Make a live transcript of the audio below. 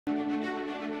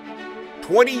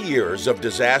20 years of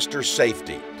disaster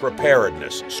safety,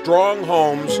 preparedness, strong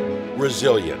homes,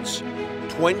 resilience.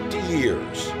 20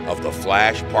 years of the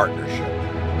Flash Partnership.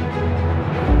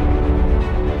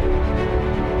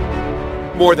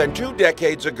 More than 2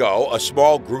 decades ago, a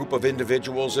small group of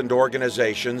individuals and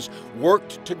organizations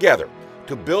worked together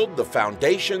to build the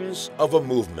foundations of a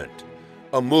movement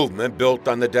built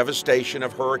on the devastation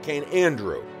of Hurricane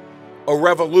Andrew, a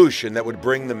revolution that would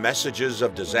bring the messages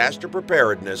of disaster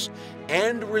preparedness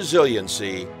and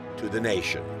resiliency to the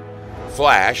nation.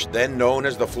 Flash, then known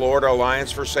as the Florida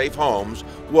Alliance for Safe Homes,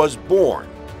 was born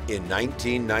in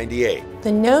 1998.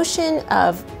 The notion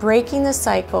of breaking the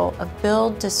cycle of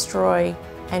build, destroy,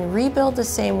 and rebuild the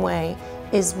same way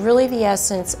is really the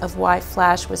essence of why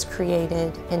Flash was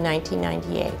created in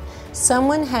 1998.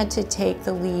 Someone had to take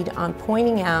the lead on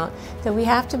pointing out that we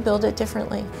have to build it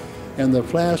differently. And the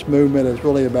Flash movement is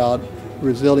really about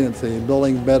resiliency,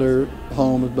 building better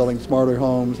homes, building smarter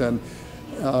homes, and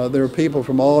there are people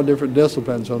from all different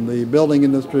disciplines, from the building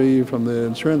industry, from the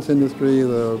insurance industry,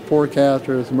 the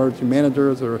forecasters, emergency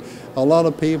managers. There are a lot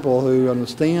of people who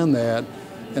understand that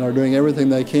and are doing everything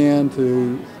they can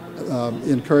to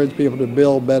encourage people to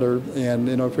build better. And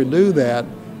if we do that,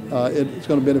 it's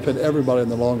going to benefit everybody in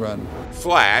the long run.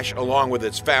 Flash, along with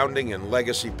its founding and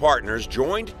legacy partners,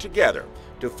 joined together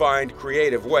to find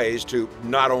creative ways to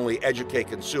not only educate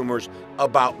consumers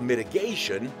about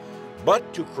mitigation,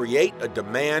 but to create a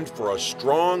demand for a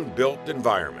strong built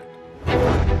environment.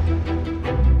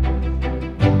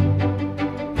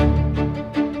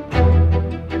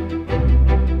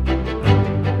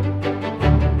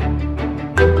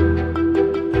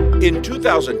 In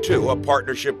 2002, a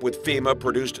partnership with FEMA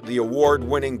produced the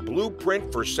award-winning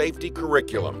Blueprint for Safety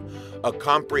Curriculum, a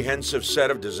comprehensive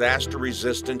set of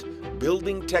disaster-resistant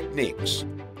building techniques.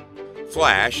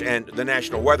 Flash and the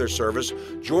National Weather Service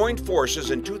joined forces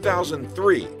in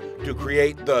 2003 to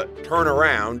create the Turn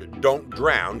Around, Don't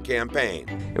Drown campaign.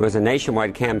 It was a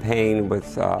nationwide campaign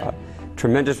with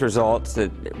tremendous results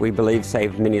that we believe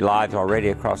saved many lives already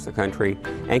across the country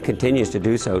and continues to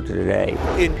do so today.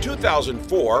 In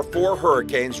 2004, 4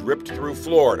 hurricanes ripped through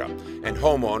Florida, and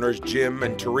homeowners Jim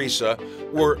and Teresa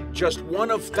were just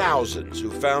one of thousands who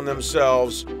found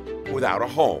themselves without a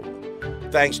home.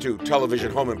 Thanks to television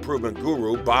home improvement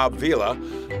guru Bob Vila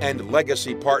and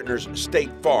legacy partners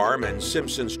State Farm and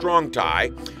Simpson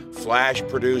Strong-Tie, Flash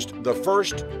produced the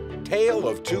first Tale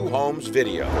of Two Homes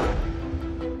video.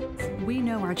 We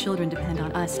know our children depend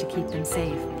on us to keep them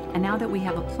safe, and now that we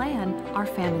have a plan, our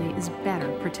family is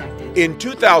better protected. In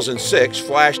 2006,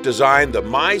 Flash designed the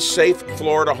My Safe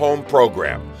Florida Home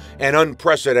program, an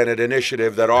unprecedented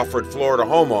initiative that offered Florida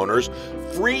homeowners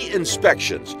free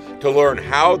inspections to learn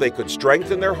how they could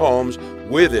strengthen their homes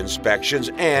with inspections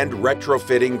and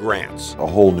retrofitting grants. A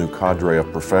whole new cadre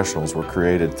of professionals were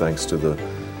created thanks to the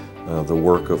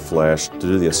work of Flash to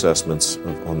do the assessments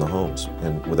on the homes.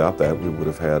 And without that, we would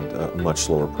have had a much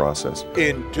slower process.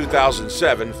 In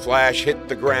 2007, Flash hit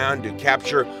the ground to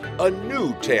capture a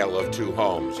new tale of two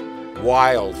homes,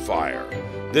 wildfire.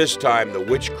 This time, the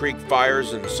Witch Creek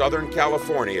fires in Southern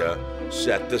California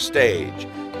set the stage,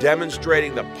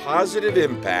 demonstrating the positive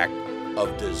impact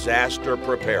of disaster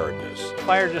preparedness.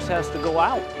 Fire just has to go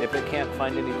out if it can't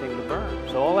find anything to burn.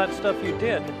 So all that stuff you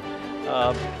did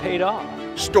paid off.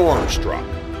 Stormstruck,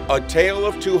 a tale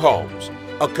of two homes,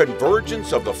 a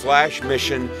convergence of the Flash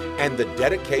mission and the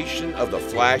dedication of the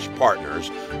Flash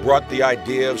partners brought the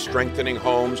idea of strengthening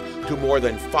homes to more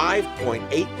than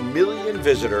 5.8 million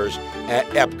visitors at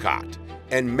Epcot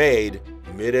and made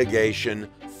mitigation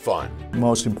fun.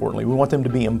 Most importantly, we want them to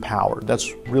be empowered.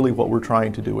 That's really what we're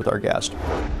trying to do with our guests.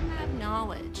 Have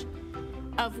knowledge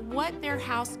of what their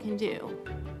house can do.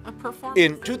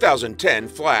 In 2010,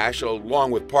 Flash,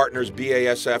 along with partners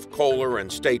BASF, Kohler,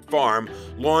 and State Farm,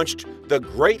 launched the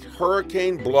Great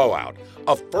Hurricane Blowout,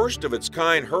 a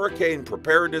first-of-its-kind hurricane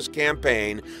preparedness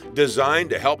campaign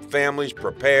designed to help families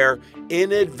prepare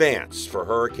in advance for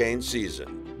hurricane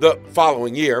season. The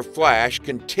following year, Flash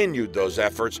continued those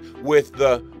efforts with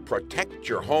the Protect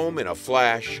Your Home in a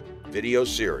Flash video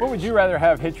series. What would you rather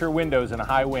have hit your windows in a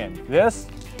high wind? This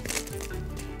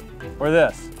or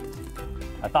this?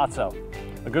 I thought so.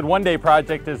 A good one-day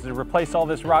project is to replace all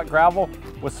this rock gravel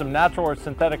with some natural or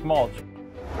synthetic mulch.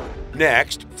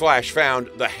 Next, Flash found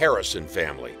the Harrison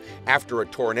family after a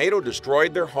tornado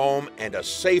destroyed their home and a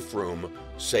safe room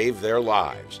saved their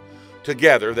lives.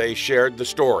 Together, they shared the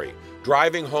story,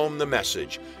 driving home the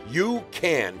message: you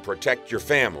can protect your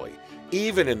family,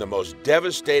 even in the most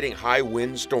devastating high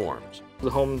wind storms. It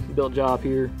was a home-built job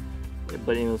here,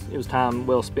 but it was time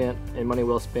well spent and money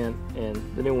well spent, and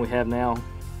the new one we have now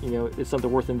it's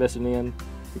something worth investing in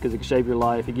because it can save your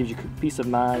life. It gives you peace of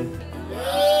mind.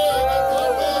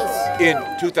 In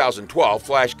 2012,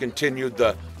 Flash continued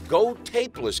the Go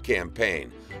Tapeless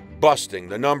campaign, busting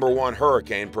the #1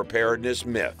 hurricane preparedness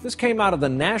myth. This came out of the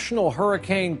National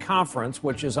Hurricane Conference,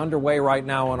 which is underway right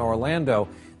now in Orlando.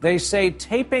 They say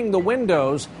taping the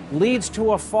windows leads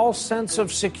to a false sense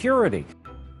of security.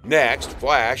 Next,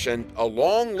 Flash and a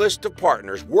long list of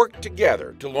partners worked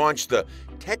together to launch the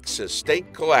Texas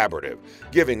State Collaborative,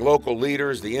 giving local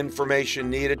leaders the information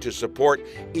needed to support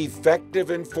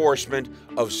effective enforcement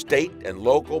of state and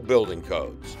local building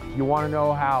codes. You want to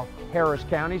know how Harris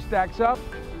County stacks up?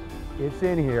 It's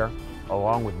in here,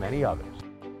 along with many others.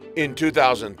 In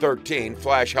 2013,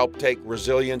 Flash helped take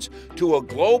resilience to a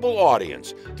global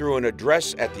audience through an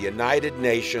address at the United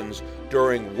Nations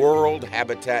during World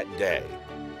Habitat Day.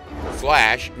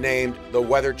 Flash named the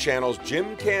Weather Channel's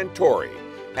Jim Cantore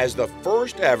as the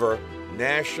first ever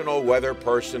National Weather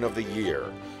Person of the Year,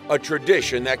 a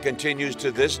tradition that continues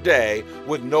to this day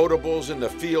with notables in the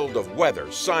field of weather,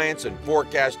 science, and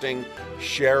forecasting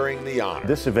sharing the honor.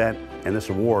 This event and this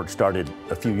award started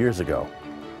a few years ago,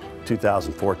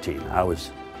 2014. I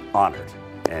was honored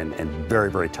and very,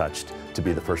 very touched to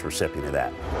be the first recipient of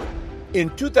that. In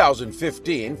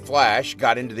 2015, Flash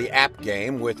got into the app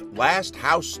game with Last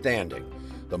House Standing.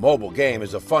 The mobile game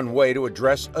is a fun way to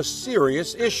address a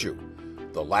serious issue: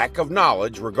 the lack of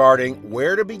knowledge regarding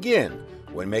where to begin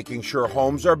when making sure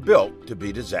homes are built to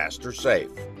be disaster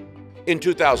safe. In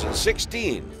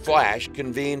 2016, Flash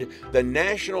convened the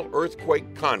National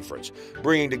Earthquake Conference,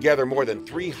 bringing together more than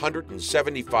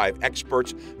 375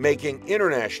 experts, making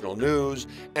international news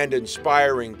and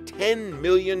inspiring $10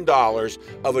 million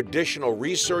of additional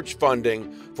research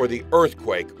funding for the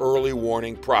Earthquake Early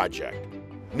Warning Project.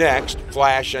 Next,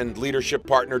 Flash and leadership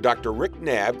partner Dr. Rick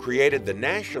Knabb created the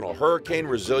National Hurricane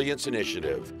Resilience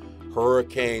Initiative,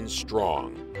 Hurricane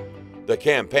Strong. The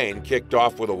campaign kicked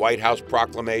off with a White House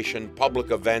proclamation,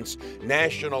 public events,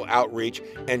 national outreach,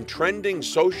 and trending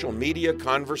social media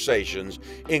conversations,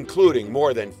 including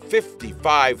more than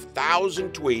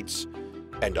 55,000 tweets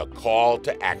and a call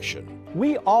to action.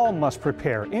 We all must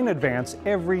prepare in advance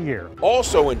every year.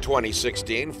 Also in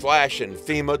 2016, Flash and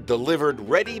FEMA delivered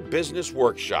Ready Business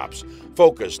workshops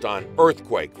focused on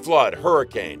earthquake, flood,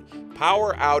 hurricane,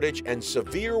 power outage, and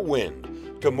severe wind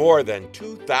to more than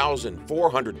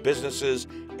 2,400 businesses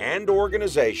and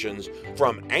organizations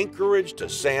from Anchorage to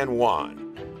San Juan.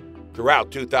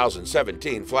 Throughout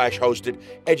 2017, Flash hosted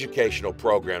educational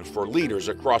programs for leaders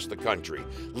across the country,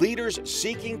 leaders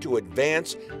seeking to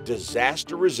advance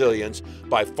disaster resilience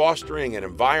by fostering an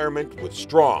environment with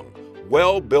strong,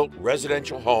 well-built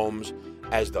residential homes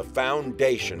as the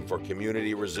foundation for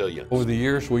community resilience. Over the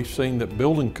years, we've seen that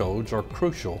building codes are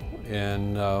crucial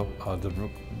in the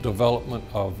development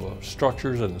of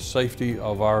structures and the safety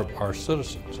of our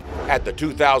citizens. At the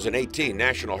 2018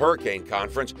 National Hurricane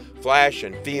Conference, Flash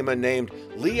and FEMA named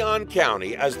Leon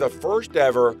County as the first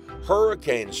ever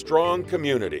Hurricane Strong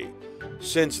community.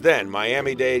 Since then,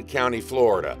 Miami-Dade County,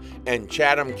 Florida, and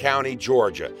Chatham County,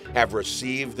 Georgia, have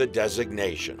received the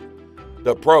designation.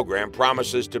 The program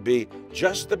promises to be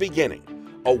just the beginning,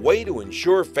 a way to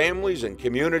ensure families and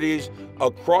communities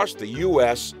across the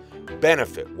U.S.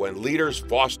 benefit when leaders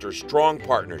foster strong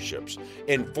partnerships,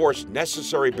 enforce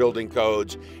necessary building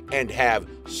codes, and have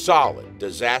solid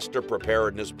disaster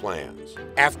preparedness plans.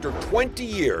 After 20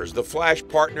 years, the Flash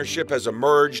Partnership has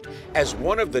emerged as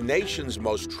one of the nation's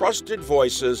most trusted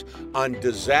voices on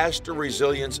disaster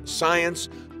resilience science,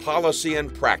 policy,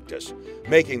 and practice,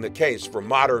 making the case for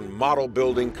modern model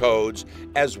building codes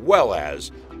as well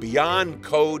as beyond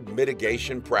code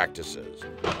mitigation practices.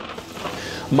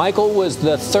 Michael was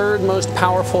the third most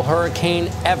powerful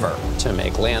hurricane ever to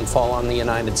make landfall on the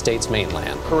United States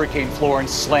mainland. Hurricane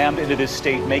Florence slammed into this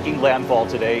state, making landfall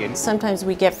today. Sometimes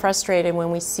we get frustrated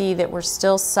when we see that we're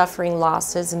still suffering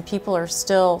losses and people are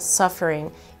still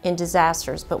suffering in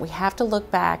disasters, but we have to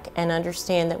look back and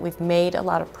understand that we've made a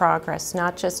lot of progress,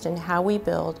 not just in how we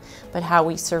build, but how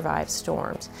we survive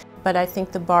storms. But I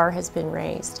think the bar has been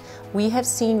raised. We have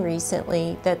seen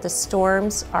recently that the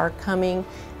storms are coming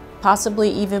possibly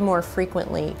even more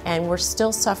frequently, and we're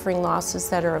still suffering losses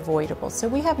that are avoidable. So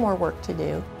we have more work to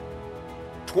do.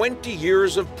 20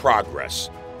 years of progress,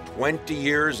 20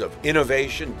 years of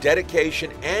innovation,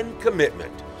 dedication, and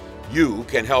commitment. You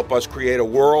can help us create a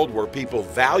world where people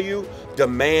value,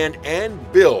 demand, and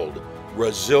build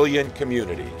resilient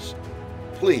communities.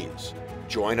 Please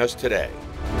join us today.